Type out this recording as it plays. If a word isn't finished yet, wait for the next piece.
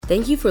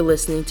Thank you for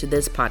listening to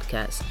this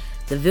podcast.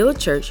 The Ville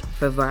Church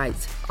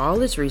provides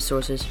all its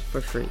resources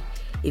for free.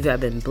 If you have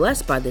been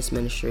blessed by this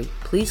ministry,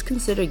 please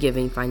consider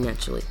giving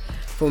financially.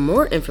 For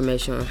more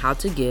information on how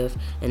to give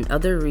and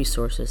other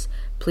resources,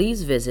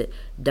 please visit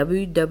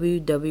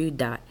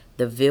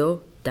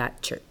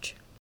www.theville.church.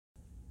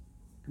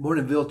 Good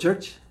morning, Ville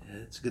Church.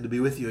 It's good to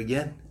be with you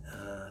again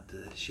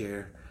to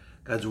share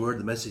God's Word,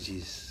 the message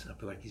I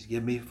feel like He's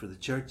given me for the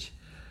church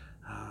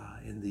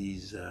in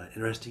these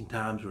interesting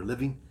times we're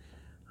living.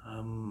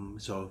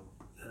 So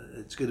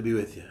it's good to be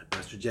with you.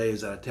 Pastor Jay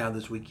is out of town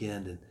this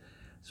weekend, and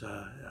so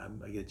I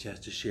get a chance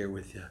to share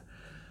with you.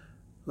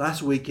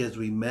 Last week, as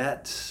we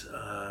met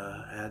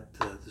at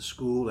the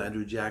school,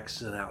 Andrew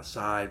Jackson,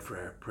 outside for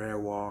our prayer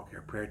walk,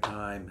 our prayer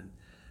time,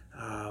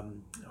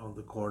 and on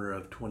the corner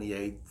of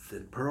 28th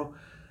and Pearl,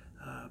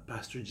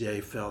 Pastor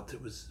Jay felt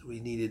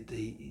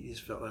he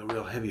just felt a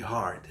real heavy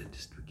heart, and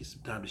just get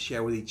some time to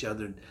share with each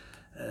other and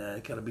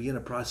kind of begin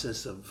a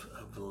process of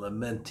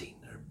lamenting.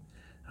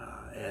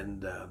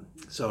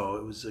 So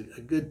it was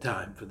a good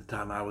time for the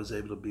time I was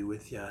able to be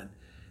with you and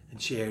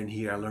share and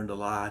hear. I learned a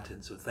lot,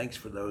 and so thanks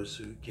for those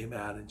who came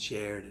out and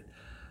shared. And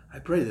I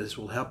pray this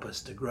will help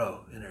us to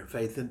grow in our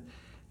faith. And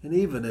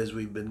even as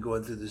we've been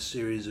going through this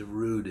series of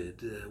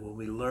Rooted, when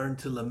we learn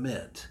to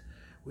lament,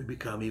 we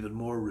become even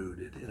more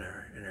rooted in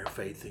our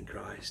faith in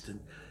Christ. And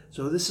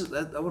so I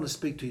want to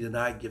speak to you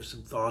tonight, give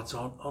some thoughts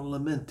on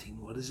lamenting.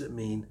 What does it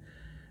mean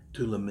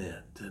to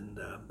lament? And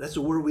that's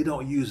a word we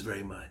don't use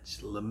very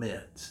much,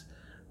 lament,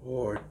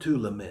 or to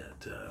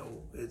lament.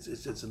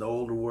 It's an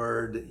older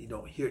word that you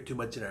don't hear it too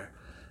much in our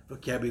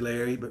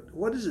vocabulary. But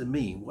what does it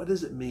mean? What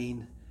does it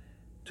mean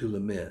to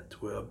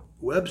lament? Well,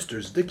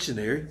 Webster's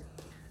dictionary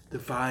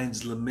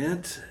defines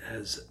lament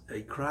as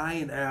a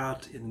crying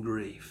out in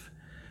grief,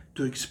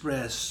 to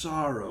express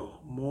sorrow,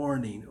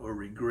 mourning, or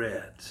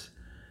regret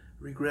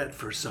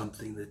for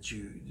something that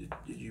you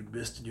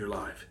missed in your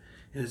life.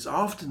 And it's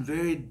often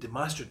very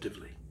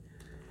demonstratively.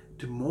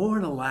 To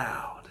mourn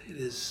aloud, it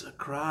is a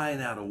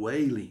crying out, a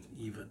wailing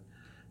even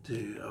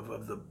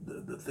of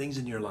the things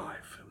in your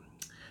life.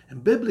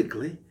 And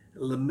biblically,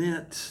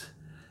 lament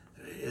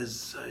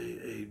is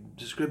a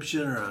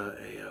description or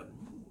a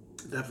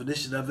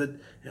definition of it.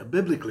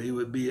 Biblically,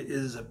 it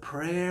is a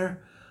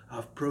prayer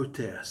of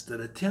protest that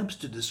attempts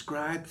to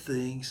describe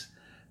things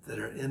that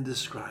are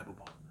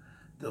indescribable.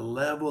 The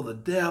level, the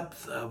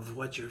depth of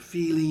what you're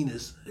feeling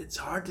it's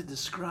hard to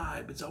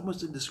describe. It's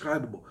almost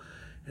indescribable.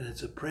 And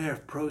it's a prayer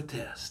of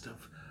protest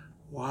of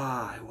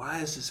why? Why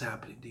is this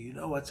happening? Do you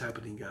know what's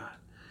happening, God?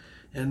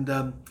 And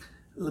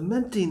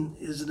lamenting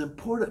is an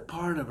important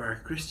part of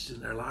our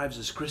lives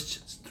as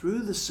Christians.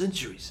 Through the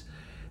centuries,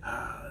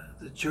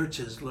 the church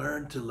has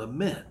learned to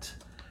lament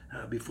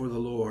before the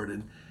Lord.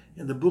 And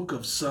in the book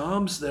of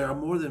Psalms, there are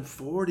more than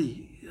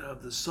 40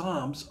 of the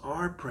Psalms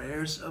are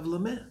prayers of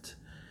lament.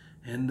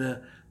 And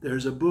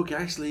there's a book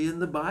actually in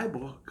the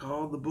Bible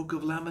called the Book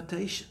of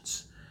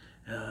Lamentations.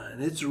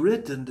 And it's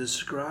written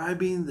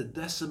describing the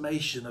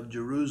decimation of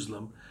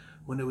Jerusalem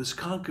when it was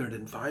conquered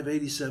in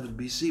 587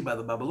 BC by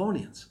the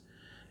Babylonians.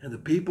 And the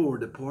people were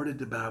deported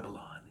to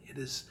Babylon.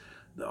 The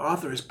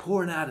author is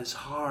pouring out his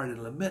heart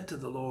and lament to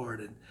the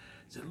Lord and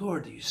said,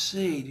 Lord, do you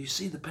see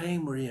the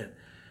pain we're in?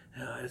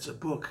 It's a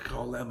book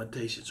called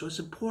Lamentation. So it's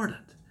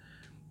important.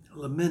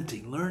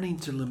 Lamenting, learning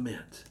to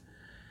lament.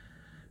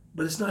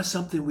 But it's not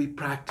something we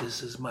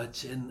practice as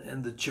much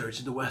in the church,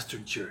 in the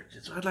Western church.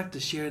 And so I'd like to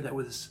share that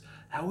with us,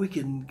 how we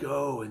can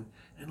go and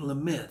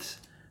lament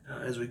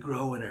as we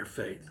grow in our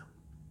faith.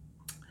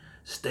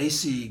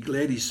 Stacy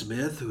Glady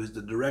Smith, who is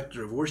the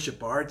Director of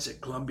Worship Arts at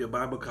Columbia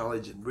Bible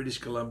College in British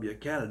Columbia,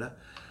 Canada,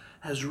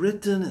 has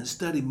written and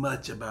studied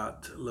much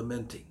about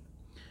lamenting.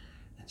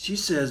 And she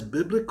says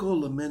biblical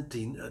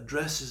lamenting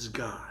addresses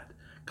God,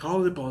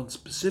 calling upon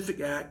specific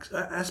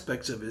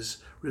aspects of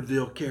His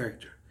revealed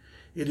character.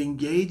 It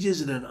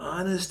engages in an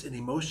honest and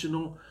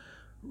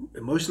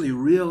emotionally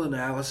real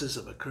analysis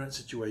of a current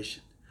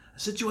situation, a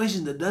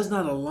situation that does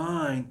not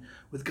align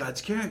with God's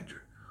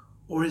character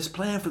or His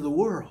plan for the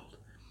world.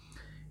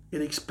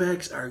 It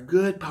expects our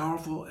good,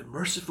 powerful, and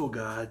merciful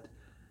God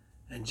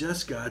and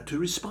just God to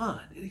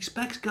respond. It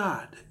expects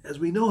God, as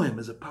we know Him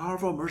as a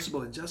powerful,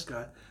 merciful, and just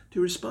God,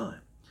 to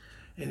respond.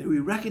 And we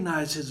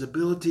recognize His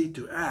ability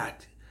to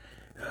act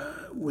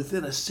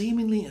within a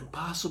seemingly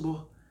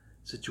impossible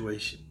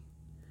situation.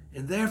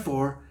 And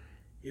therefore,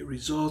 it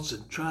results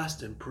in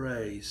trust and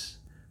praise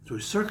through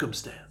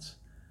circumstance,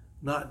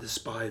 not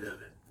despite of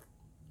it.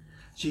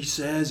 She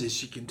says, as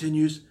she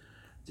continues,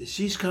 that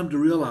she's come to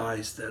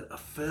realize that a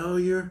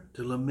failure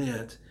to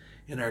lament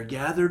in our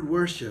gathered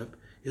worship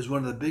is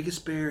one of the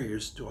biggest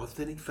barriers to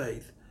authentic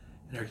faith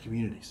in our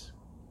communities.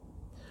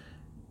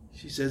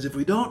 She says, if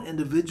we don't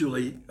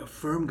individually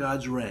affirm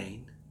God's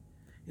reign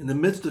in the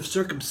midst of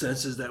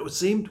circumstances that would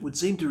seem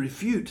to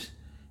refute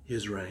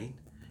His reign,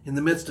 in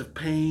the midst of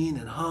pain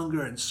and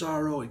hunger and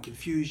sorrow and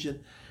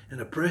confusion and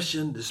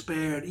oppression,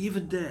 despair, and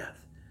even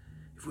death,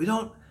 if we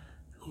don't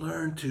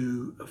learn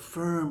to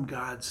affirm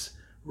God's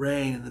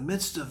reign in the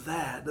midst of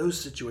those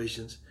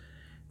situations,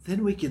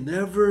 then we can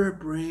never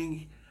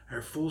bring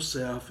our full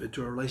self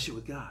into a relationship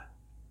with God.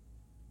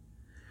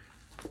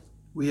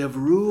 We have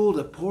ruled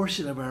a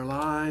portion of our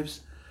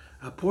lives,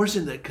 a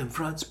portion that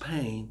confronts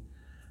pain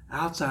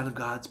outside of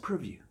God's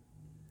purview,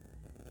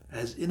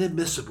 as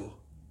inadmissible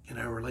in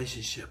our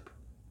relationship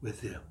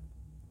with Him.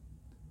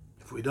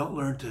 If we don't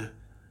learn to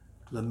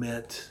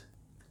lament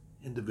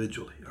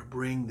individually or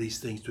bring these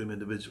things to Him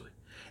individually,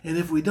 and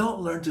if we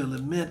don't learn to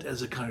lament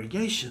as a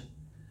congregation,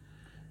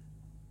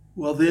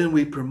 well, then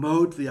we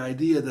promote the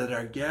idea that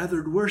our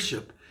gathered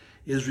worship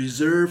is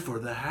reserved for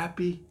the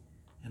happy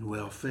and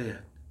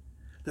well-fed.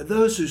 That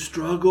those who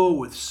struggle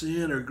with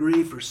sin or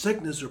grief or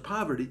sickness or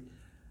poverty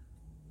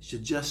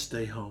should just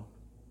stay home.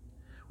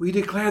 We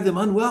declare them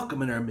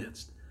unwelcome in our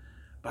midst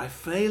by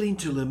failing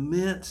to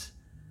lament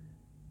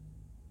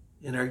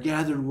in our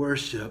gathered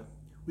worship.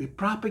 We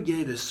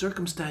propagate a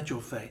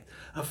circumstantial faith,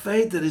 a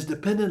faith that is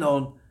dependent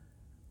on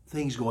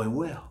things going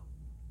well,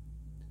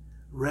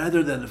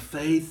 rather than a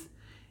faith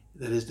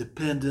that is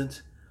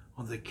dependent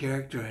on the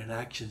character and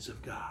actions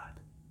of God.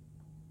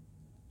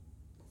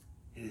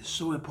 It is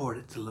so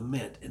important to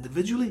lament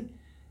individually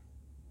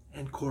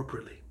and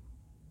corporately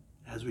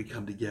as we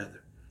come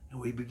together. And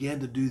we began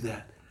to do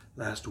that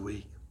last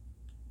week.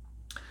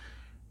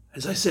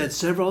 As I said,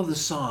 several of the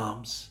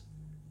Psalms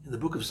in the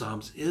book of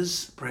Psalms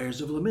is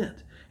prayers of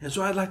lament. And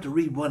so I'd like to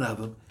read one of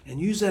them and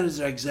use that as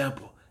our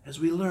example as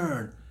we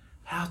learn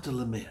how to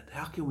lament.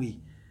 How can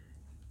we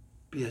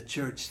be a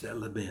church that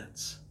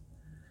laments?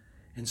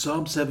 In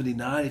Psalm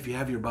 79, if you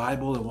have your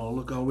Bible and want to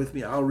look on with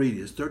me, I'll read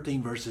it. It's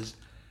 13 verses,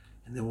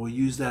 and then we'll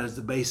use that as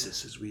the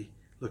basis as we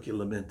look at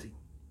lamenting.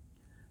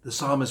 The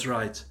psalmist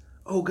writes,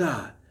 "O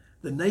God,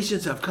 the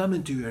nations have come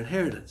into your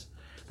inheritance.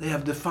 They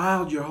have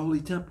defiled your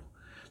holy temple.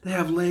 They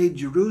have laid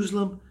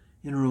Jerusalem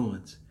in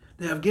ruins.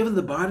 They have given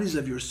the bodies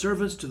of your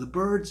servants to the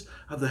birds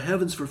of the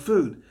heavens for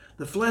food,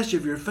 the flesh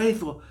of your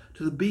faithful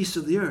to the beasts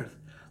of the earth.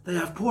 They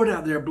have poured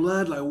out their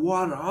blood like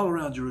water all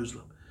around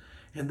Jerusalem,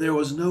 and there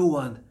was no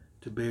one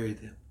to bury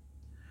them."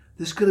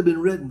 This could have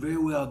been written very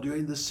well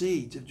during the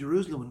siege of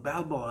Jerusalem when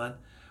Babylon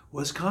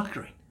was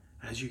conquering,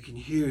 as you can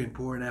hear him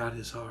pouring out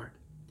his heart.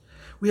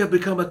 "We have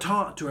become a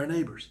taunt to our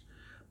neighbors,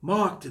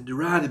 mocked and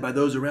derided by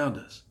those around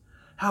us.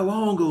 How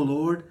long, O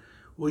Lord,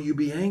 will you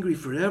be angry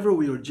forever?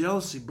 Will your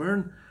jealousy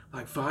burn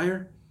like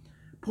fire?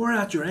 Pour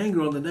out your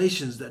anger on the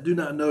nations that do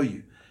not know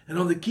you, and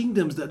on the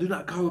kingdoms that do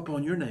not call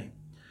upon your name.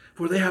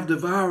 For they have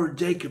devoured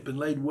Jacob and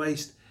laid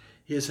waste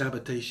his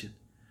habitation.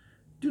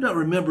 Do not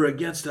remember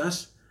against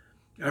us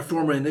our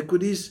former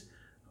iniquities.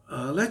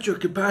 Let your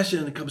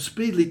compassion come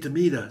speedily to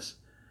meet us,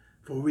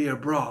 for we are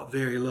brought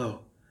very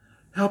low.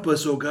 Help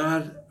us, O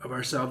God of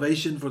our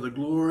salvation, for the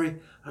glory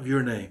of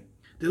your name.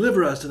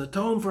 Deliver us and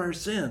atone for our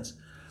sins,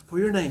 for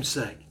your name's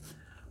sake.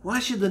 Why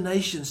should the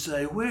nations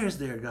say, 'Where is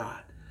their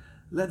God?'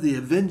 Let the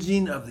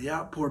avenging of the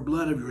outpoured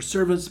blood of your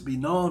servants be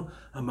known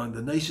among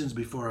the nations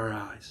before our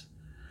eyes.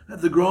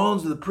 Let the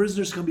groans of the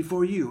prisoners come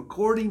before you,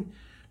 according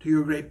to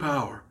your great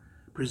power.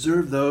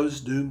 Preserve those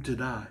doomed to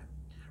die.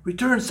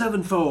 Return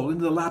sevenfold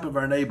into the lap of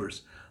our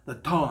neighbors the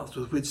taunts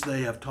with which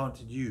they have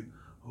taunted you,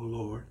 O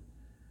Lord.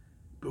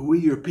 But we,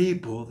 your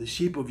people, the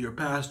sheep of your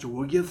pasture,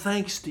 will give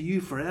thanks to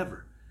you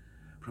forever.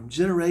 From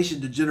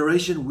generation to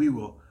generation, we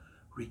will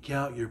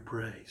recount your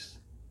praise."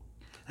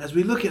 As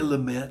we look at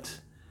lament,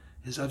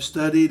 as I've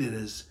studied and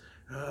as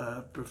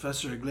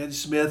Professor Glenn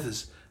Smith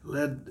has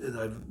led, and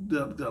I've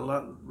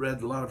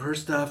read a lot of her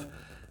stuff,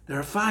 there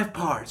are 5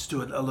 parts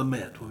to a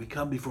lament when we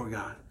come before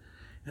God.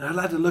 And I'd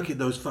like to look at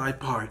those 5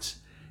 parts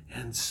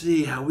and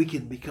see how we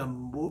can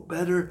become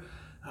better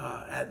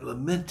at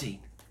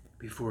lamenting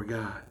before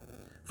God.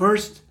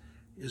 First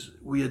is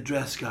we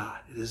address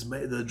God.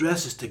 The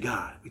address is to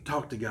God. We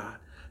talk to God.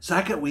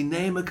 Second, we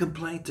name a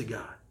complaint to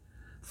God.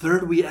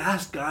 Third, we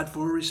ask God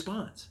for a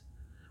response.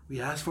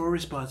 We ask for a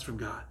response from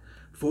God.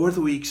 Fourth,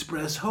 we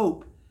express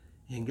hope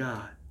in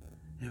God.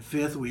 And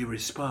fifth, we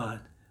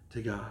respond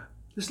to God.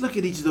 Let's look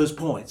at each of those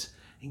points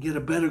and get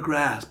a better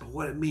grasp of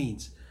what it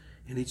means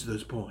in each of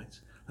those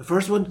points. The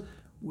first one,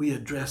 we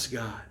address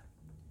God.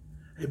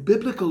 A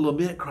biblical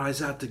lament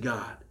cries out to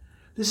God.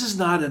 This is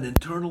not an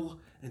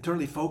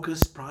internally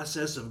focused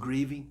process of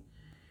grieving.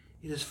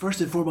 It is first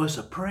and foremost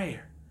a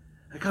prayer,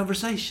 a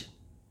conversation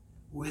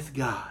with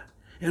God.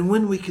 And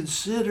when we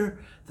consider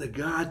the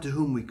God to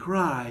whom we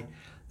cry,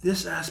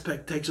 this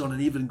aspect takes on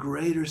an even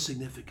greater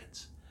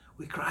significance.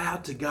 We cry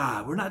out to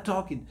God. We're not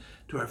talking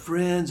to our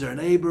friends, our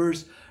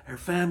neighbors, our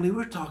family.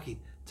 We're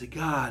talking to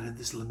God in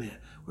this lament.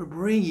 We're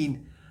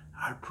bringing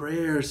our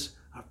prayers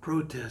of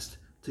protest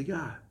to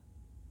God.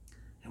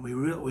 And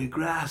we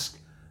grasp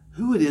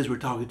who it is we're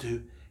talking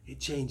to. It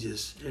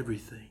changes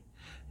everything.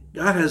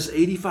 God has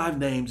 85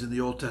 names in the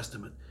Old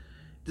Testament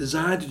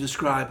designed to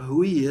describe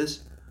who he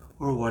is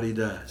or what he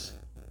does.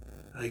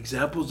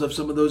 Examples of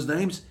some of those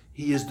names: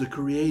 he is the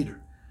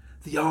Creator,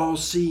 the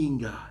all-seeing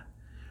God,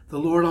 the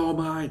Lord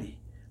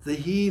Almighty, the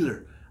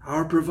Healer,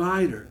 our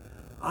Provider,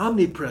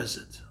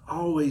 omnipresent,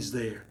 always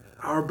there,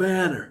 our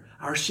Banner,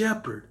 our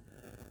Shepherd,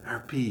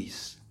 our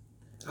Peace.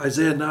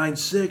 Isaiah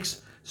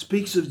 9:6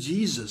 speaks of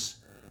Jesus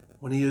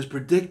when he was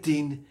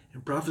predicting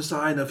and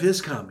prophesying of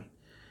his coming.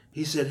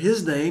 He said,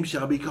 his name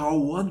shall be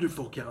called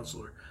Wonderful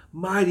Counselor,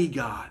 Mighty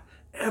God,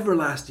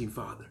 Everlasting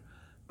Father,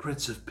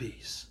 Prince of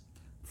Peace.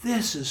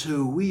 This is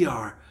who we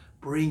are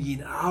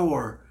bringing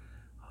our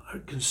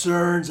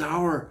concerns,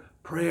 our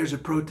prayers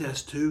of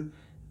protest to,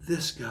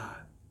 this God.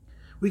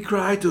 We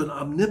cry to an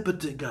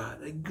omnipotent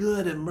God, a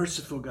good and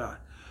merciful God,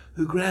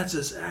 who grants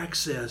us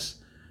access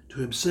to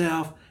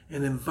himself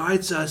and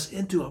invites us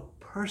into a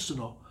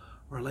personal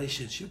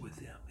relationship with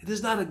him. It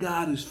is not a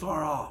God who's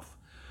far off,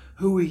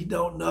 who we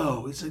don't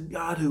know. It's a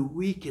God who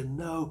we can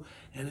know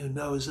and who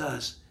knows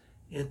us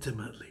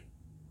intimately.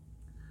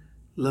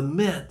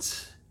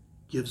 Lament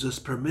gives us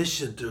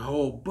permission to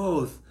hold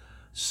both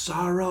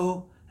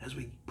sorrow as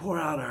we pour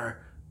out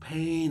our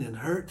pain and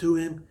hurt to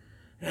him,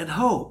 and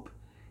hope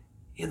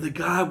in the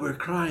God we're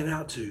crying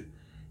out to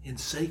in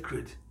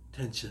sacred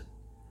tension.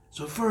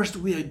 So first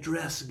we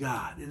address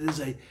God. It is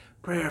a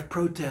prayer of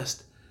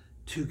protest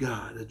to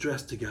God,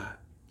 addressed to God.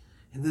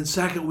 And then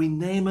second, we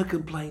name a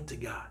complaint to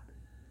God.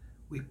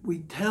 We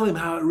tell him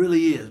how it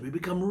really is. We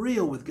become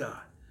real with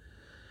God.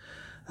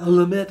 A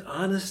lament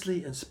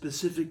honestly and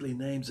specifically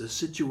names a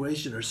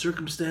situation or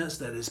circumstance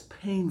that is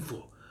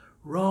painful,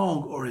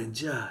 wrong, or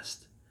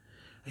unjust.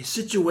 A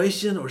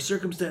situation or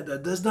circumstance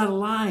that does not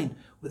align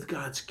with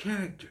God's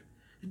character.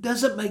 It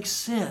doesn't make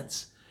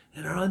sense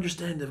in our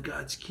understanding of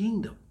God's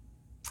kingdom.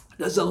 It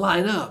doesn't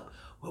line up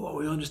with what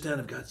we understand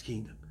of God's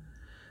kingdom.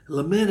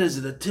 Lament is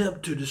an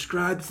attempt to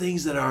describe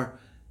things that are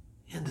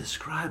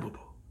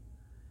indescribable.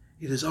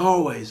 It is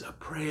always a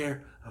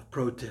prayer of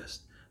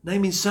protest,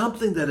 naming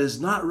something that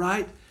is not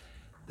right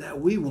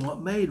that we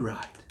want made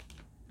right.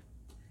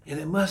 And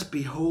it must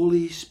be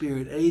Holy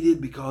Spirit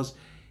aided, because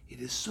it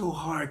is so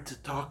hard to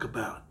talk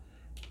about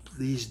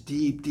these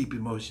deep, deep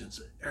emotions.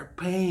 Our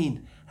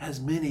pain has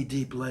many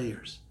deep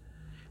layers.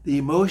 The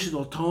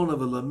emotional tone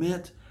of a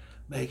lament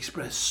may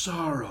express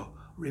sorrow,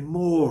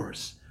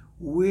 remorse,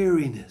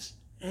 weariness,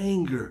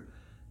 anger,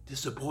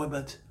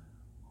 disappointment,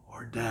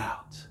 or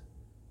doubt.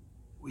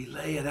 We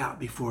lay it out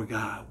before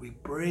God. We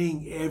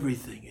bring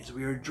everything. As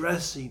we are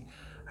addressing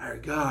our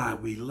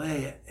God, we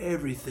lay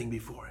everything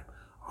before him.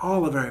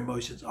 All of our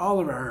emotions, all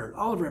of our hurt,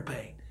 all of our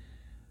pain,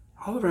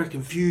 all of our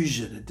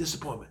confusion and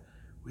disappointment,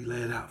 we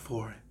lay it out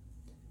for him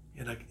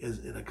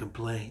in a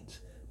complaint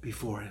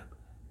before him,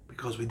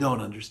 because we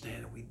don't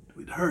understand it.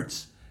 It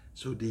hurts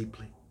so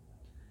deeply.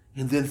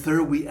 And then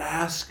third, we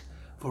ask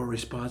for a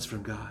response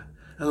from God.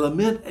 A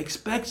lament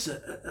expects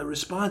a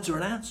response or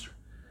an answer.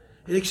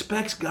 It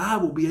expects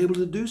God will be able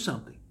to do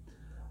something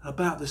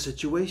about the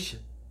situation.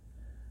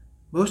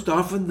 Most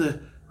often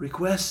the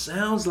request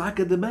sounds like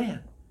a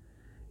demand.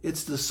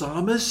 It's the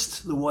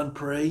psalmist, the one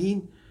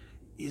praying.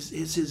 It's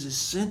his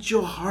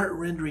essential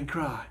heart-rendering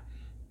cry.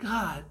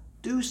 God,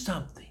 do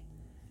something.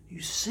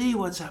 You see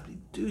what's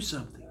happening. Do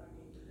something.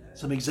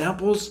 Some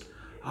examples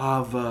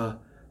of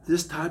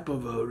this type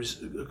of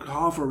a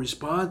call for a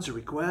response, a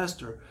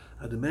request, or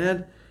a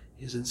demand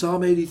is in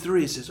Psalm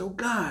 83. It says, "Oh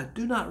God,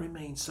 do not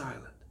remain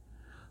silent."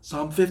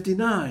 Psalm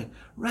 59,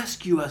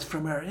 "Rescue us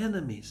from our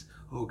enemies,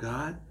 O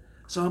God."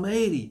 Psalm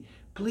 80,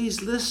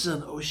 "Please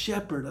listen, O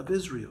Shepherd of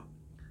Israel."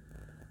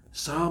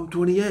 Psalm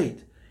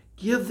 28,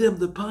 "Give them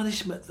the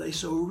punishment they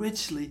so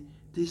richly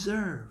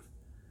deserve."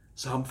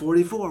 Psalm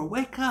 44,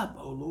 "Wake up,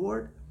 O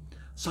Lord."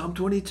 Psalm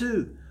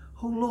 22,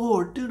 "O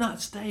Lord, do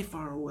not stay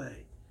far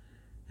away."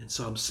 And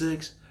Psalm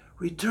 6,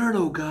 "Return,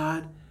 O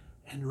God,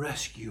 and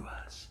rescue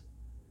us."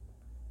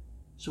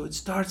 So it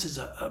starts as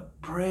a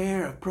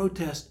prayer of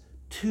protest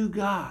to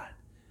God,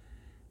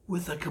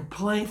 with a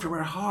complaint from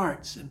our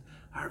hearts and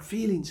our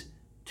feelings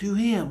to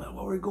him and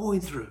what we're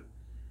going through.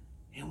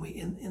 And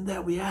in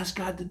that we ask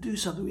God to do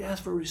something. We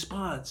ask for a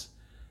response.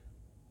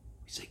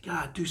 We say,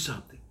 God, do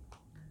something.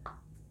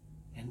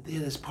 And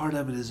then as part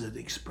of it is an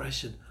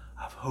expression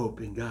of hope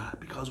in God,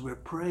 because we're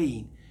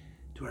praying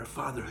to our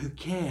Father who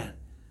can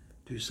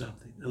do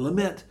something. A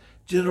lament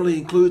generally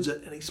includes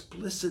an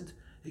explicit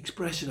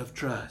expression of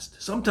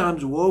trust,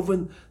 sometimes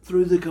woven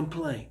through the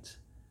complaint,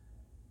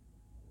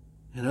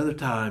 and other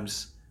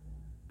times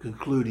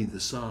concluding the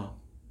psalm.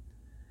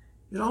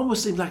 It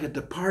almost seems like a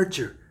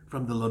departure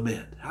from the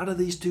lament. How do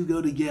these two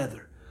go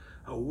together?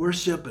 A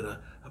worship and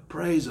a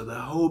praise of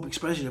the hope,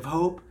 expression of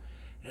hope,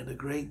 and the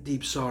great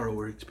deep sorrow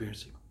we're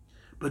experiencing.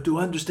 But to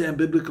understand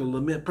biblical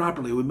lament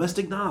properly, we must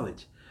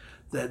acknowledge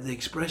that the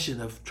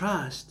expression of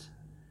trust,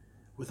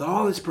 with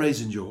all its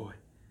praise and joy,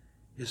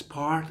 is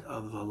part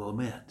of the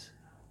lament.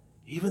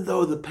 Even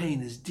though the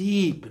pain is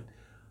deep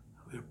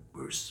and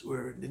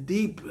we're in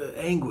deep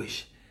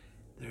anguish,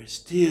 there is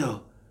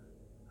still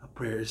a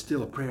prayer. It's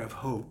still a prayer of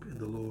hope in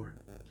the Lord.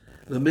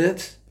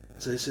 Lament,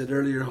 as I said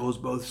earlier, holds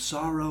both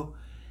sorrow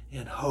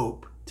and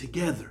hope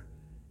together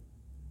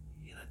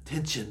in a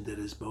tension that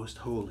is most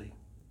holy.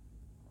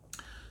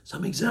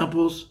 Some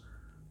examples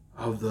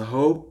of the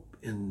hope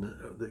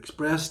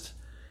expressed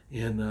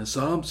in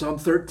Psalm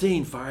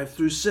 13,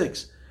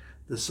 5-6.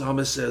 The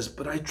psalmist says,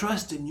 "But I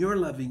trust in your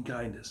loving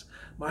kindness.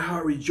 My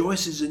heart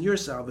rejoices in your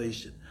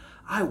salvation.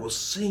 I will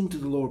sing to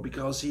the Lord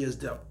because he has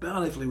dealt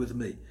bountifully with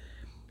me.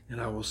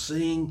 and I will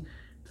sing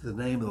to the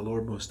name of the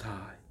Lord Most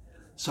High.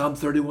 Psalm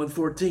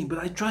 31:14, but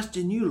I trust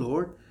in you,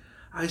 Lord.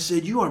 I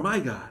said, you are my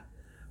God.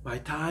 My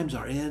times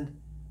are in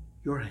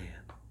your hand.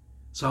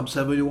 Psalm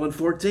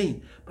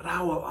 71:14, but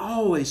I will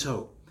always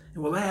hope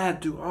and will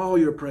add to all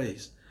your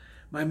praise.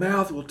 My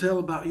mouth will tell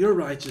about your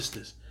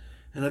righteousness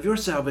and of your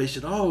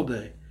salvation all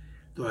day,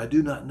 though I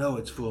do not know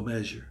its full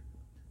measure.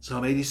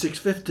 Psalm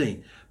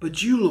 86:15,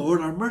 but you,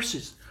 Lord, are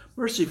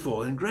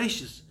merciful and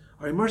gracious,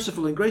 are a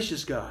merciful and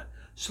gracious God,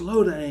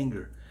 slow to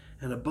anger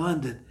and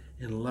abundant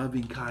in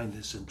loving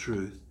kindness and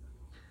truth.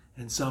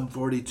 And Psalm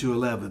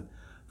 42:11,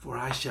 for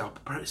I shall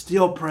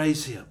still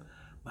praise him,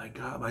 my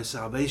God, my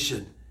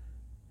salvation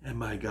and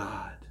my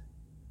God.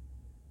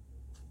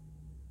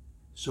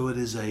 So it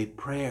is a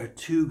prayer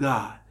to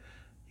God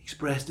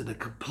expressed in a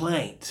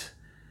complaint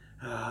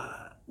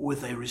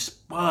with a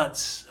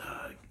response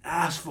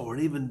asked for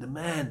and even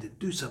demanded.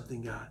 Do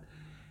something, God,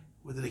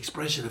 with an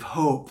expression of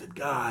hope that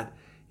God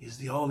is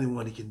the only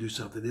one who can do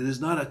something. It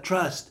is not a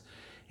trust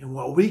in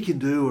what we can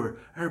do or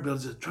our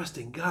abilities, it's a trust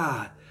in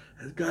God,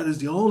 as God is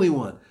the only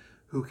one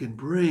who can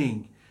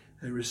bring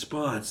a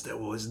response that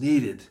was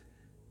needed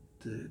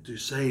to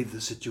save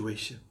the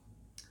situation.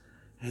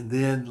 And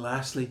then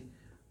lastly,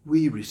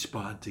 we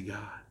respond to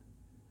God.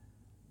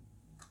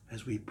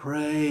 As we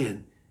pray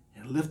and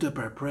lift up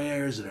our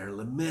prayers and our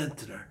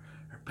lament and our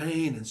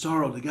pain and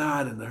sorrow to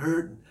God and the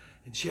hurt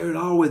and share it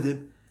all with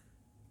him,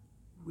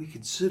 we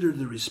consider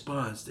the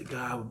response that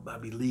God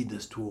might be leading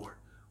us toward.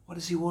 What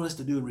does he want us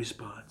to do in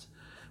response?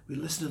 We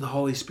listen to the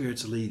Holy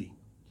Spirit's leading.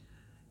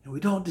 And we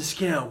don't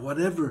discount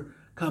whatever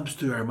comes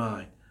to our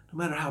mind, no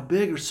matter how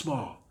big or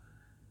small.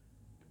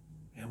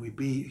 And we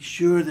be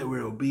sure that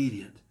we're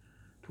obedient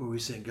to where we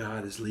think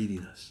God is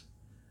leading us.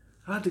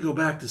 I have to go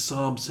back to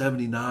Psalm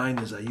 79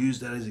 as I use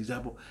that as an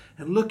example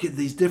and look at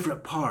these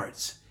different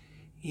parts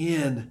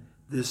in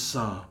this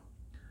psalm.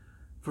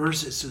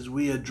 First it says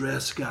we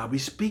address God. We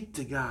speak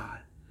to God.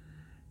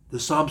 The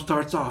psalm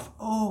starts off,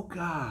 oh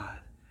God,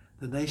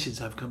 the nations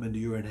have come into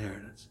your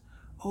inheritance.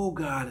 Oh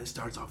God, it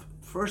starts off.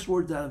 First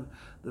word out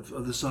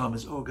of the psalm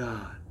is, oh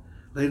God.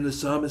 Later in the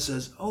psalm it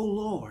says, oh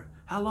Lord.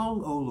 How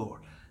long, oh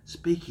Lord?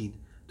 Speaking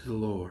to the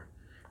Lord.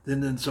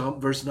 Then in Psalm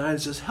verse 9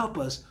 it says, help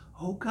us,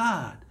 oh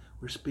God.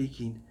 We're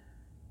speaking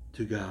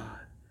to God.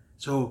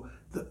 So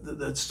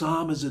the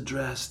psalm is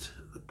addressed,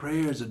 the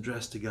prayer is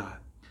addressed to God.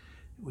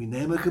 We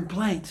name a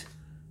complaint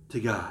to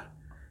God.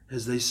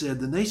 As they said,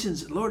 the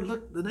nations, Lord,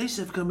 look, the nations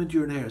have come into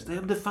your inheritance. They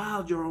have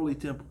defiled your holy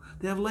temple.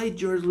 They have laid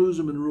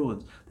Jerusalem in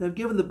ruins. They have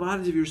given the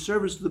bodies of your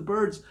servants to the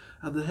birds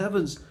of the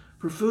heavens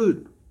for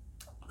food.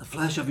 The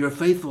flesh of your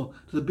faithful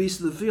to the beasts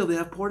of the field. They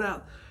have poured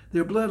out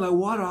their blood like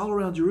water all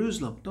around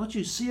Jerusalem. Don't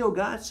you see, oh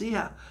God, see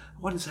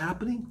what is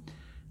happening?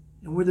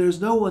 And where there is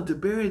no one to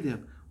bury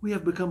them, we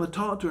have become a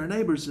taunt to our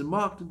neighbors and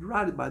mocked and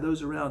derided by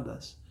those around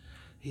us.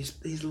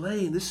 He's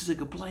laying, this is a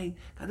complaint.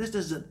 God, this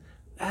doesn't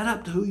add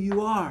up to who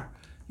you are.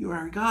 You are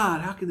our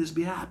God. How can this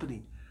be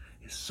happening?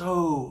 It's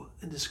so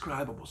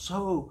indescribable,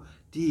 so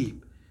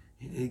deep.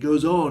 And it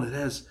goes on. It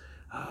has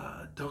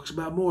talks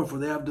about more. For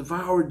they have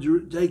devoured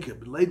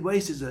Jacob and laid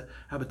waste his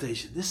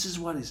habitation. This is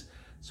what is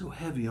so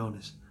heavy on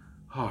his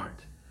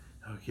heart.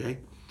 Okay?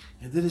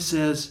 And then it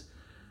says,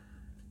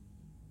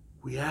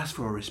 we ask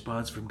for a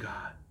response from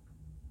God.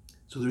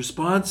 So the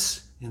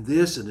response in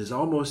this, and is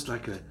almost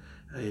like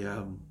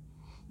a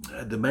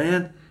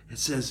demand. It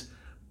says,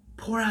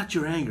 pour out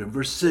your anger. In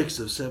verse 6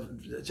 of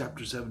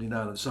chapter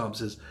 79 of the Psalm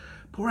says,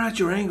 pour out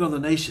your anger on the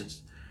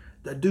nations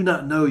that do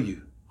not know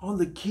you, on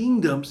the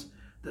kingdoms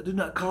that do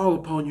not call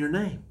upon your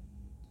name.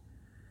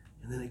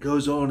 And then it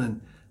goes on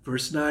in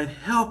verse 9,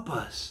 help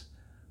us,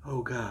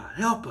 O God,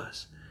 help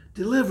us,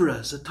 deliver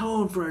us,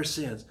 atone for our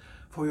sins,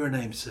 for your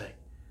name's sake.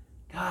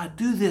 God,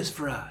 do this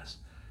for us.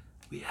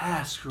 We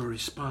ask for a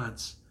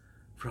response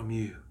from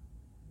you.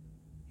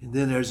 And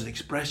then there's an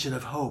expression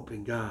of hope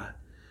in God.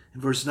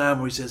 In verse 9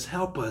 where he says,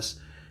 help us,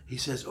 he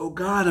says, O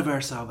God of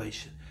our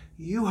salvation,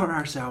 you are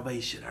our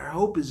salvation. Our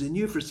hope is in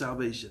you for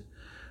salvation,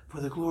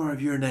 for the glory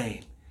of your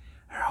name.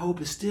 Our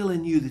hope is still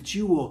in you that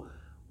you will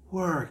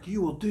work,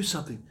 you will do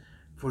something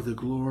for the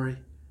glory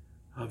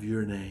of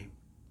your name.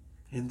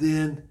 And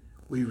then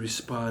we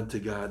respond to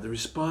God. The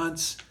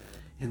response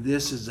in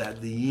this is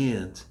at the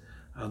end.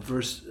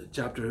 Verse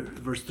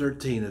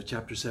 13 of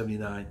chapter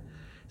 79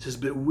 says,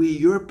 but we,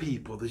 your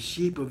people, the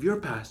sheep of your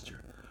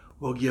pasture,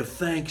 will give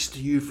thanks to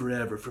you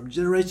forever. From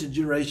generation to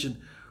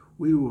generation,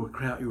 we will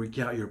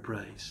recount your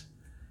praise.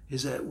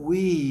 Is that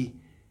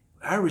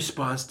our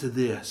response to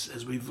this,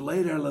 as we've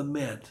laid our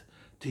lament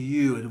to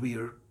you and we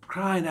are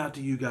crying out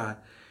to you, God,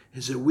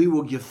 is that we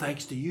will give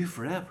thanks to you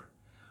forever.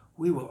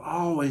 We will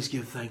always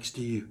give thanks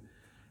to you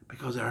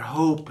because our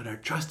hope and our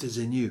trust is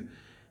in you.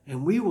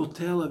 And we will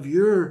tell of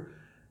your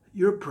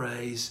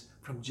praise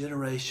from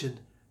generation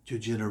to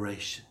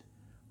generation.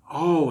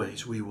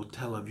 Always we will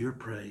tell of your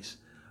praise,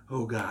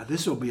 oh God.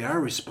 This will be our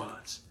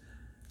response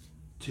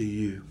to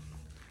you.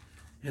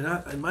 And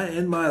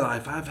in my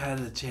life, I've had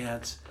a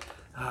chance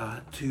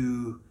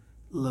to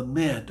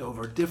lament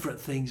over different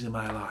things in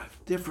my life,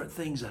 different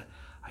things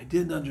I I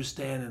didn't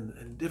understand,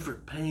 and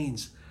different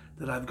pains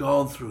that I've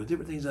gone through,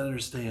 different things I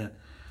understand.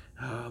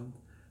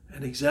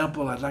 An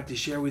example I'd like to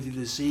share with you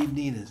this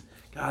evening is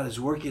God is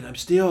working. I'm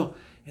still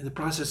in the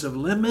process of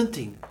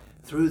lamenting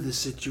through this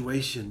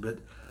situation, but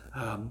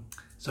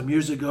some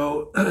years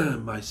ago,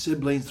 my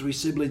siblings, 3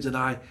 siblings and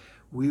I,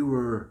 we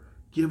were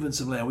given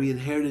some land. We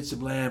inherited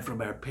some land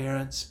from our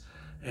parents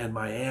and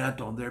my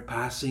aunt on their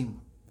passing.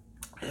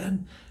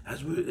 And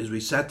as we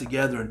sat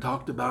together and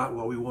talked about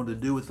what we wanted to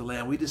do with the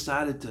land, we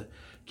decided to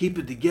keep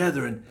it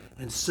together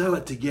and sell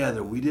it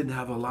together. We didn't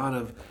have a lot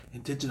of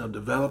intention of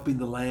developing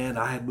the land.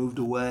 I had moved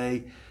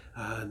away.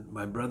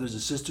 My brothers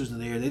and sisters in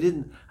there, they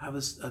didn't have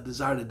a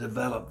desire to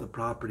develop the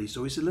property.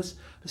 So we said, let's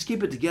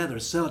keep it together,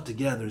 sell it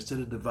together instead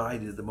of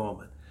dividing at the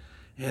moment.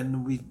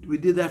 And we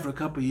did that for a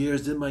couple of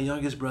years. Then my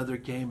youngest brother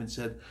came and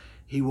said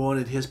he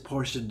wanted his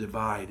portion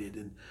divided.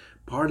 And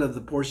part of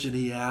the portion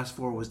he asked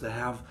for was to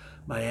have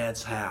my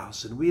aunt's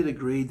house. And we had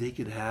agreed that he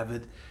could have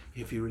it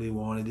if he really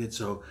wanted it.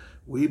 So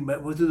we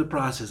went through the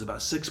process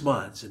about 6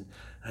 months and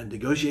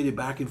negotiated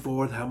back and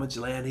forth how much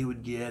land he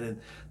would get.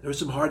 And there were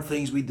some hard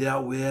things we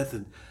dealt with,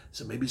 and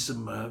maybe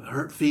some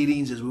hurt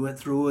feelings as we went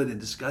through it and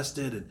discussed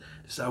it and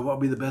decided what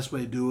would be the best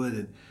way to do it.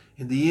 And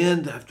in the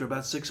end, after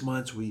about 6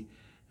 months, we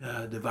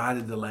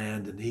divided the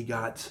land, and he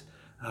got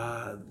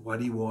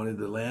what he wanted,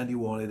 the land he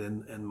wanted,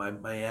 and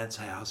my aunt's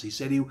house. He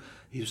said he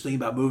was thinking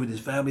about moving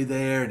his family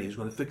there, and he was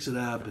going to fix it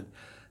up, and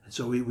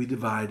so we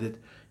divided.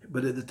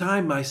 But at the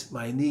time,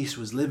 my niece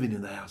was living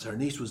in the house. Our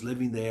niece was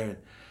living there,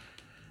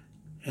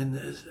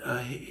 and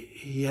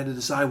he had to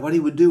decide what he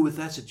would do with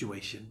that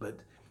situation. But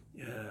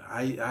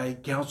I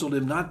counseled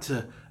him not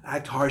to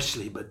act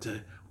harshly, but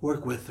to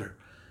work with her.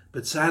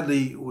 But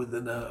sadly,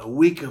 within a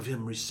week of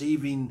him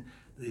receiving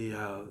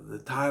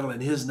the title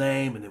in his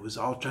name, and it was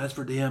all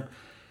transferred to him,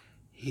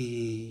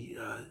 he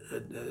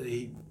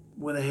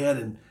went ahead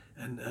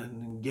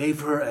and gave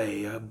her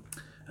an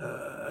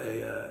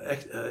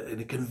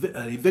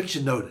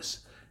eviction notice.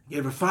 He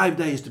gave her 5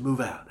 days to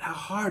move out. How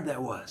hard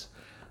that was.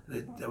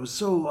 That was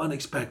so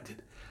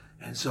unexpected.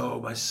 And so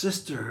my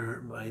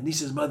sister, my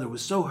niece's mother,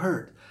 was so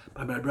hurt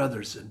by my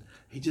brothers, and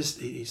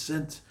he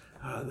sent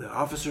the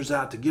officers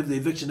out to give the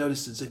eviction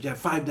notice and said, you have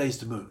 5 days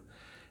to move.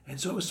 And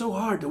so it was so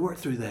hard to work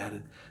through that.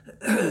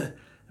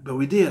 But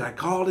we did. I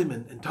called him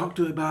and talked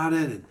to him about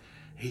it, and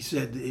he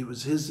said it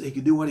was he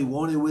could do what he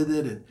wanted with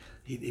it, and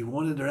he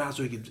wanted her out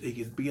so he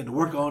could begin to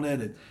work on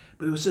it.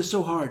 But it was just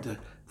so hard to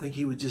think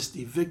he would just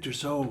evict her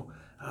so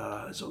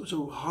hard,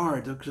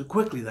 so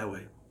quickly that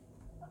way.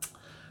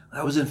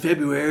 That was in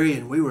February,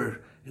 and we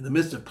were in the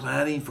midst of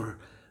planning for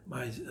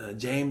my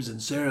James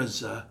and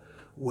Sarah's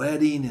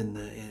wedding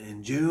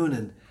in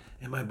June,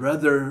 and my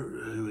brother,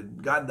 who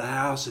had gotten the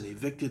house and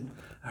evicted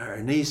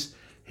our niece,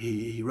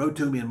 he wrote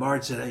to me in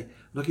March, said, hey,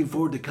 looking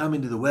forward to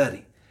coming to the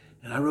wedding.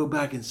 And I wrote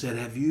back and said,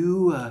 have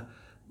you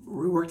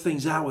worked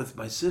things out with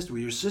my sister,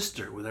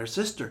 with our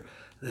sister,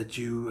 that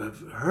you have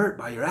hurt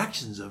by your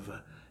actions of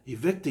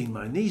evicting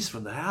my niece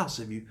from the house?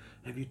 Have you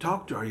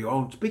talked to her, your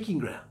own speaking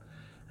ground?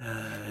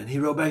 And he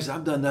wrote back and said,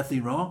 I've done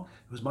nothing wrong.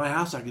 It was my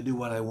house. I could do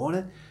what I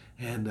wanted.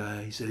 And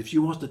he said, if she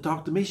wants to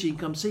talk to me, she can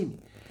come see me.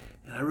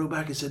 And I wrote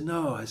back and said,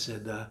 no. I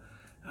said,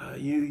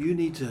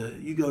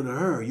 you go to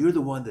her. You're the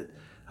one that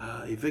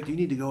evicted. You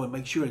need to go and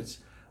make sure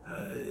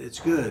it's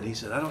good. He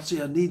said, I don't see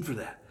a need for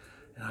that.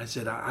 And I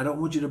said, I don't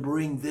want you to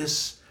bring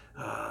this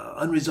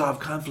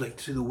unresolved conflict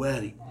to the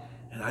wedding.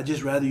 And I'd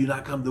just rather you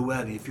not come to the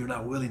wedding if you're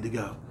not willing to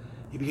go.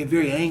 He became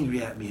very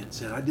angry at me and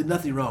said, I did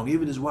nothing wrong.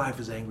 Even his wife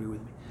is angry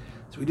with me.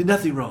 So we did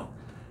nothing wrong.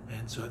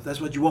 And so if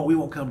that's what you want, we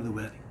won't come to the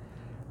wedding.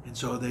 And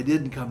so they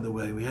didn't come to the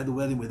wedding. We had the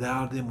wedding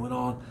without them, went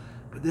on.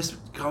 But this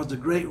caused a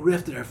great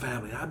rift in our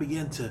family. I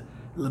began to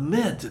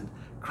lament and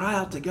cry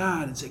out to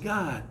God and say,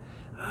 God,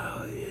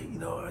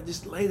 I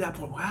just laid out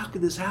for him, how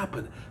could this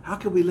happen? How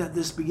could we let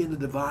this begin to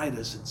divide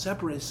us and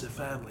separate us as a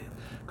family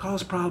and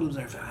cause problems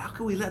in our family? How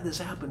can we let this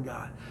happen,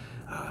 God?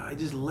 I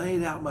just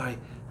laid out my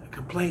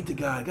complaint to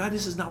God. God,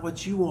 this is not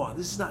what you want.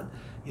 This is not,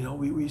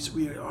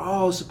 we are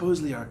all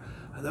supposedly are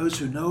those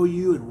who know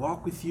you and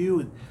walk with you,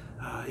 and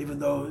even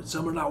though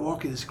some are not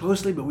walking as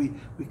closely, but we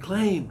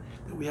claim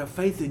that we have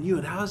faith in you.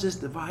 And how is this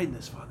dividing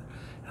us, Father?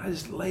 And I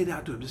just laid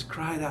out to him, just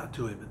cried out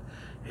to him,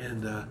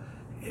 and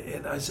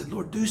I said,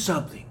 Lord, do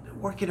something.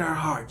 Work in our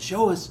hearts.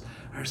 Show us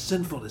our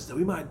sinfulness that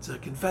we might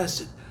confess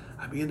it.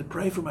 I began to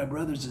pray for my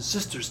brothers and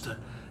sisters to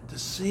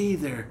see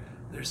their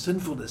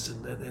sinfulness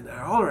and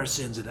all our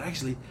sins, and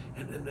actually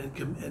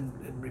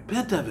and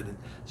repent of it, and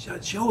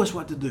show us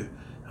what to do.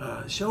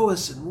 Show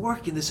us and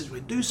work in this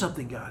situation. Do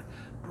something, God.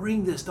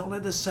 Bring this. Don't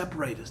let this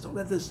separate us. Don't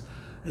let this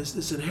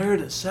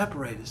inheritance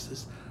separate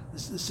us.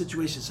 This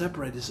situation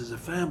separate us as a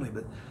family,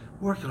 but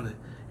work on it.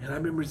 And I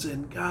remember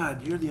saying,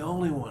 God, you're the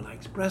only one. I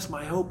expressed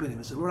my hope in him.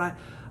 I said, Lord, I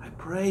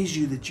praise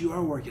you that you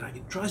are working. I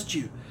can trust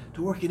you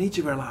to work in each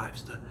of our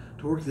lives,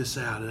 to work this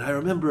out. And I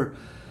remember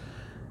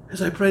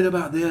as I prayed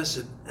about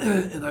this,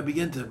 and I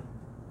began to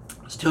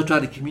still try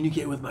to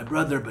communicate with my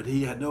brother, but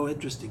he had no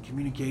interest in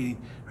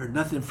communicating, heard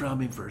nothing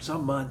from him for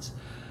some months.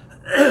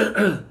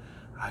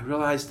 I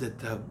realized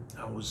that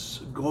I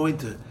was going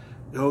to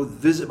go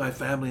visit my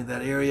family in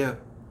that area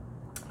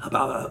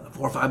about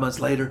 4 or 5 months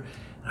later.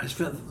 And I just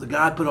felt that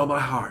God put on my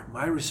heart,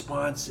 my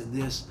response in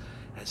this,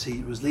 as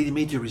He was leading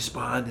me to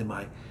respond in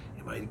my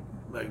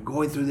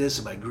going through this,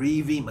 and my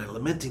grieving, my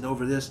lamenting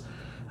over this,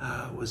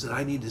 was that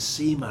I need to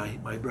see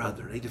my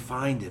brother. I need to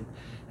find him,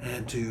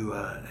 and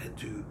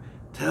to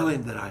tell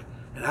him that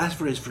and ask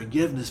for his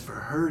forgiveness for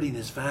hurting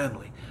his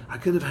family. I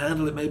could have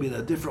handled it maybe in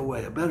a different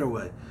way, a better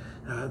way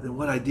than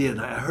what I did.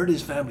 And I hurt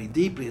his family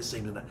deeply, it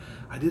seemed, and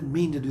I didn't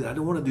mean to do that. I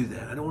don't want to do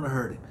that. I don't want to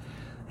hurt him.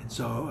 And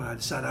so I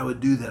decided I would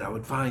do that. I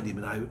would find him,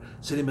 and I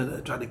sent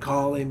him, tried to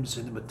call him,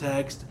 send him a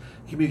text,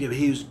 communicate.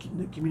 He was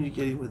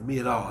communicating with me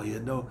at all. He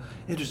had no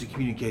interest in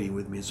communicating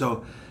with me.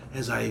 So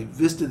as I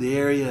visited the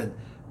area and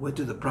went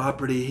to the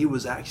property, he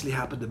was actually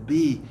happened to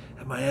be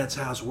at my aunt's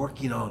house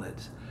working on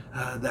it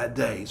that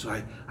day. So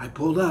I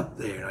pulled up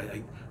there.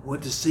 I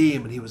went to see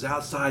him, and he was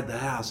outside the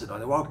house. And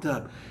when I walked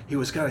up, he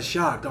was kind of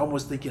shocked,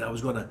 almost thinking I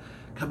was going to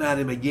come at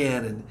him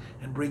again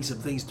and bring some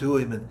things to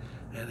him.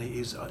 And he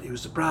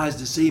was surprised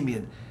to see me,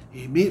 and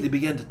he immediately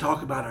began to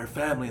talk about our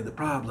family and the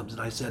problems.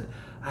 And I said,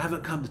 I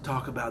haven't come to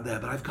talk about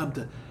that, but I've come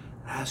to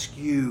ask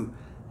you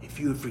if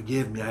you would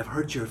forgive me. I've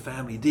hurt your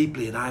family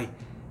deeply, and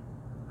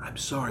I'm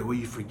sorry. Will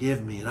you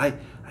forgive me? And I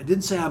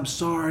didn't say I'm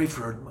sorry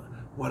for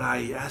what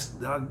I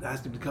asked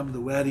him to come to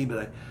the wedding,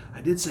 but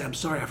I did say I'm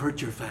sorry I've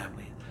hurt your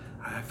family.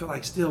 I feel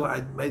like still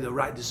I made the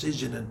right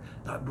decision in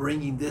not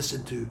bringing this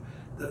into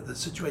the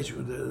situation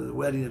with the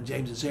wedding of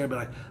James and Sarah, but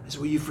I said,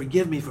 will you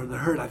forgive me for the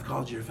hurt I've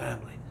caused your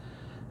family?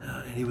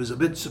 And he was a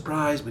bit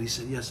surprised, but he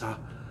said, yes,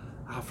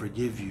 I'll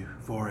forgive you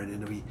for it.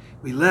 And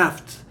we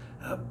left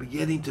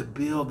beginning to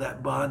build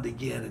that bond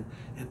again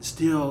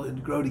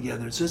and grow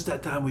together. And since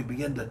that time, we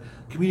began to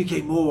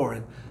communicate more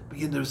and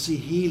begin to see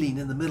healing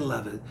in the middle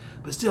of it.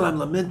 But still, I'm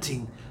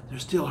lamenting.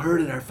 There's still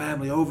hurt in our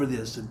family over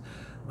this. And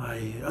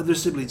my other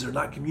siblings are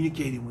not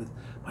communicating with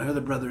my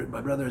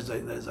brother as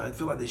I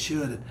feel like they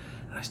should. And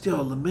I still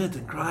lament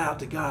and cry out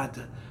to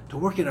God to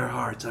work in our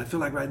hearts. I feel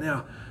like right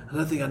now,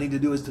 another thing I need to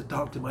do is to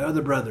talk to my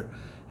other brother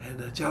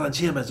and challenge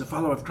him as a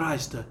follower of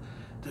Christ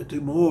to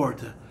do more,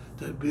 to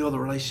build a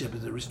relationship,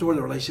 and to restore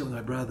the relationship with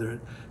my brother.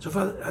 And so,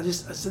 Father,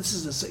 this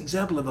is an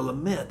example of a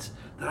lament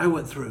that I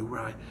went through,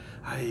 where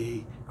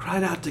I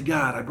cried out to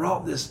God. I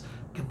brought this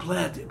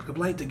complaint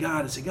to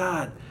God and said,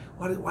 God,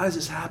 why is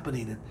this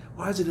happening? And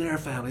why is it in our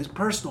family? It's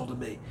personal to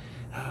me.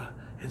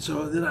 And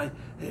so then I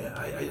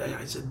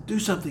said, do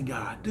something,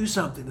 God, do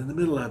something in the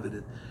middle of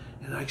it.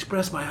 And I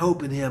expressed my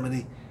hope in Him, and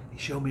He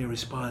showed me a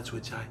response,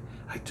 which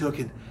I took.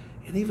 And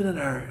even in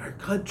our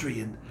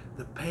country, and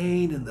the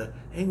pain and the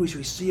anguish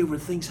we see over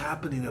things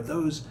happening, of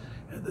those,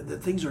 the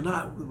things are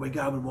not the way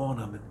God would want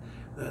them.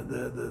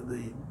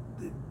 And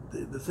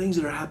the things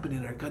that are happening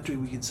in our country,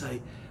 we can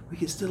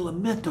still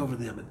lament over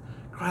them and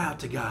cry out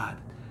to God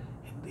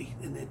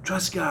and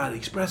trust God,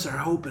 express our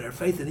hope and our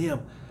faith in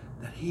Him,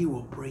 that He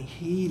will bring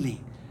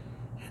healing,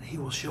 and He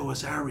will show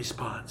us our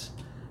response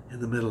in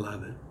the middle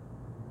of it.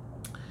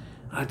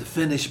 I'd like to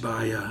finish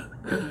by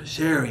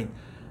sharing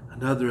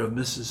another of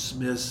Mrs.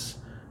 Smith's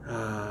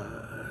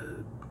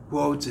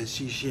quotes as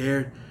she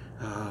shared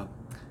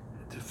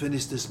to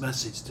finish this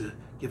message, to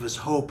give us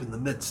hope in the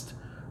midst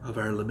of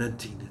our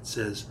lamenting. It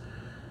says,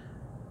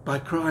 by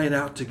crying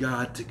out to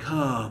God to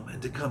come,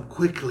 and to come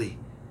quickly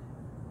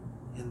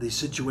in these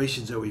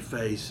situations that we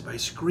face, by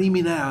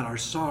screaming out our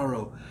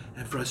sorrow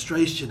and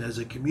frustration as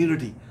a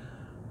community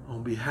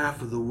on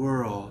behalf of the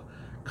world,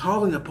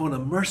 calling upon a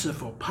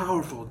merciful,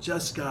 powerful,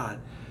 just God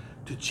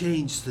to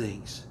change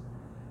things,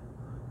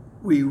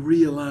 we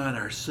realign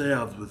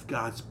ourselves with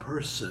God's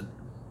person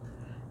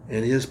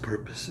and His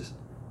purposes.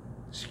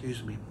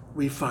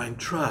 We find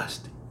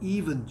trust,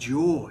 even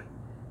joy.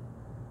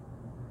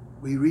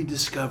 We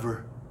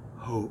rediscover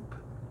hope.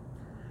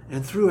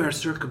 And through our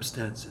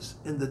circumstances,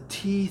 in the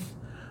teeth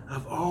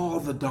of all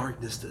the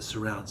darkness that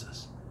surrounds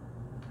us,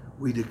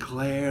 we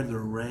declare the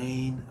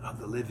reign of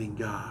the living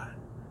God,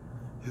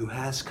 who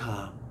has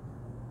come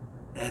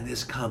and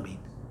is coming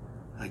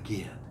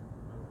again.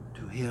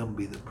 To Him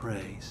be the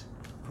praise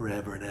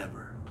forever and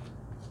ever.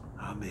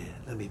 Amen.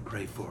 Let me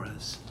pray for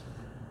us.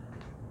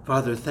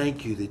 Father,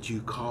 thank You that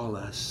You call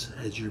us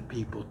as Your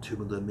people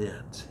to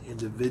lament,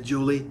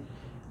 individually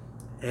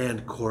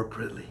and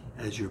corporately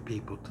as Your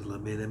people to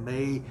lament. And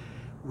may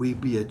we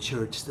be a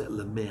church that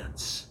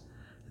laments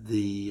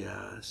the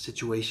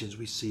situations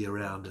we see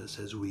around us,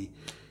 as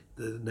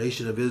the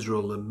nation of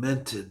Israel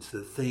lamented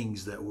the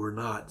things that were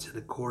not in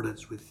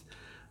accordance with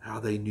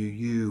how they knew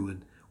You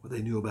and what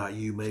they knew about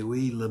You. May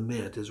we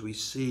lament as we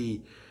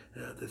see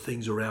the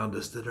things around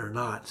us that are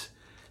not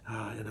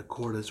in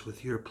accordance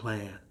with Your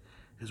plan.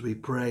 As we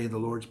pray the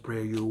Lord's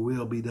Prayer, Your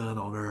will be done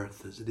on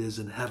earth as it is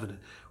in heaven.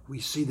 We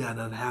see that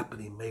not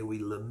happening. May we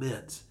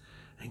lament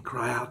and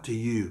cry out to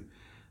You,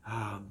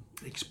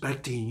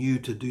 expecting You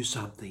to do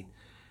something,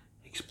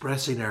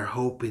 expressing our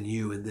hope in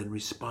You, and then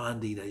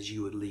responding as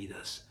You would lead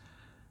us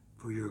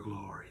for Your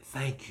glory.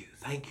 Thank You.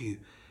 Thank You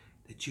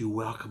that You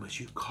welcome us.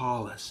 You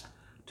call us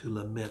to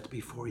lament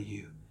before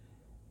You.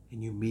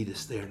 and you meet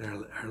us there in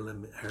our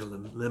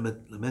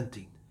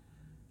lamenting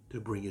to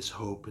bring us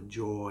hope and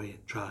joy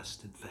and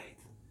trust and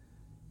faith.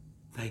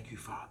 Thank you,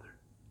 Father.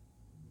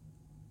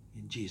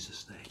 In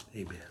Jesus'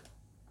 name, amen.